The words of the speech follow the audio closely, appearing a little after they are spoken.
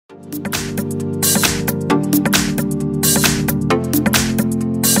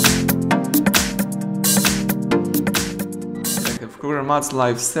KRUGER Matz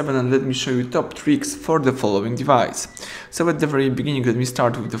Live 7, and let me show you top tricks for the following device. So at the very beginning, let me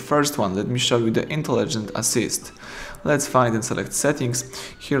start with the first one. Let me show you the Intelligent Assist. Let's find and select Settings.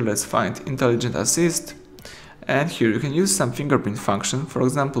 Here let's find Intelligent Assist, and here you can use some fingerprint function. For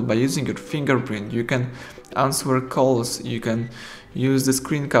example, by using your fingerprint you can answer calls, you can use the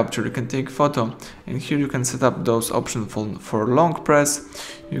screen capture, you can take photo, and here you can set up those options for long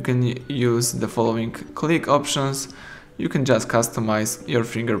press. You can use the following click options. You can just customize your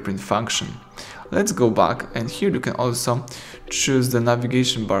fingerprint function. Let's go back, and here you can also choose the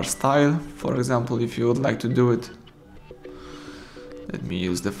navigation bar style. For example, if you would like to do it, let me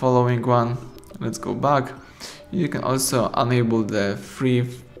use the following one. Let's go back. You can also enable the free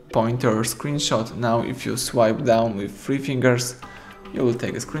pointer screenshot. Now if you swipe down with 3 fingers, you will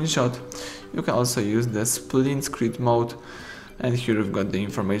take a screenshot. You can also use the split screen mode, and here you've got the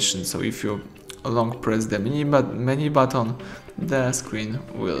information. So if you long press the menu button, the screen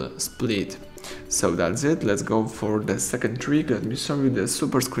will split. So that's it. Let's go for the second trick. Let me show you the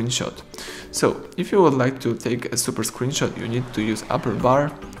super screenshot. So if you would like to take a super screenshot, you need to use upper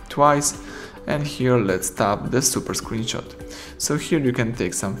bar twice, and here let's tap the super screenshot. So here you can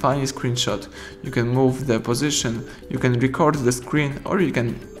take some funny screenshot, you can move the position, you can record the screen, or you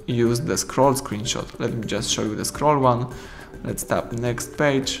can use the scroll screenshot. Let me just show you the scroll one. Let's tap next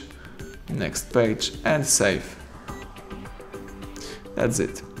page, and save. That's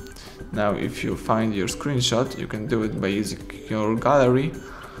it. Now if you find your screenshot, you can do it by using your gallery.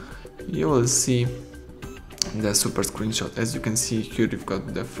 You will see the super screenshot. As you can see here, you've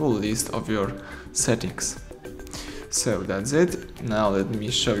got the full list of your settings. So that's it. Now let me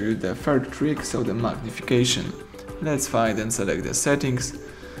show you the third trick, so the magnification. Let's find and select the settings,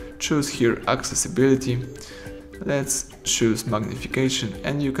 choose here accessibility. Let's choose magnification,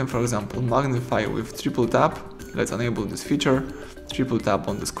 and you can, for example, magnify with triple tap. Let's enable this feature. Triple tap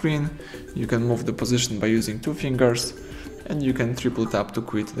on the screen. You can move the position by using 2 fingers, and you can triple tap to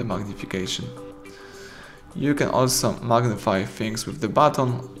quit the magnification. You can also magnify things with the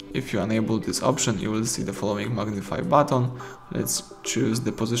button. If you enable this option, you will see the following magnify button. Let's choose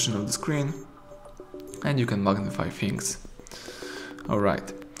the position of the screen, and you can magnify things.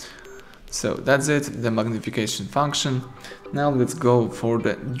 Alright. So that's it, the magnification function. Now let's go for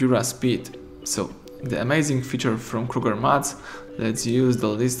the Dura Speed. So the amazing feature from KRUGER Matz. Let's use the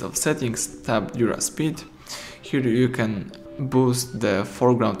list of settings, tab Dura Speed. Here you can boost the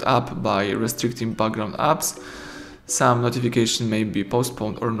foreground app by restricting background apps. Some notification may be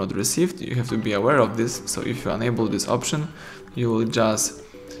postponed or not received. You have to be aware of this. So if you enable this option, you will just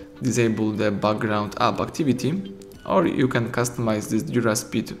disable the background app activity. Or you can customize this Dura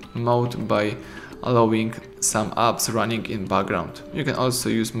Speed mode by allowing some apps running in background. You can also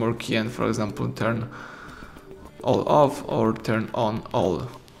use more key and, for example, turn all off or turn on all.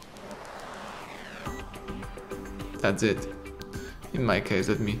 That's it. In my case,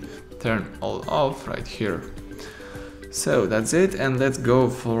 let me turn all off right here. So that's it, and let's go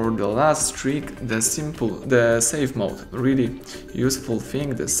for the last trick, the save mode. Really useful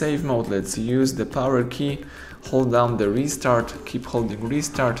thing, the save mode. Let's use the power key, hold down the restart, keep holding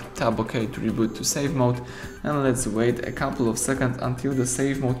restart, tap OK to reboot to save mode, and let's wait a couple of seconds until the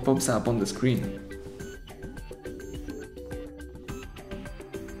save mode pops up on the screen.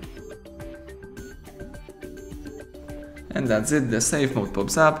 And that's it, the save mode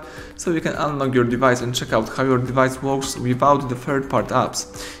pops up, so you can unlock your device and check out how your device works without the third-party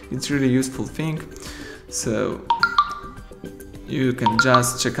apps. It's really useful thing, so you can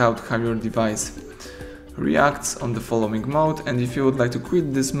just check out how your device reacts on the following mode. And if you would like to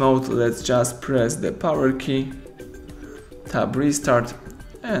quit this mode, let's just press the power key, tap restart,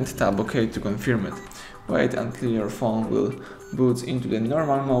 and tap OK to confirm it. Wait until your phone will boot into the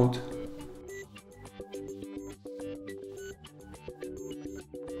normal mode.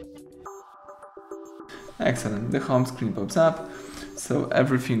 Excellent, the home screen pops up, so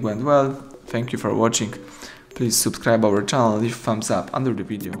everything went well. Thank you for watching. Please subscribe our channel, leave thumbs up under the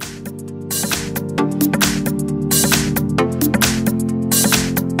video.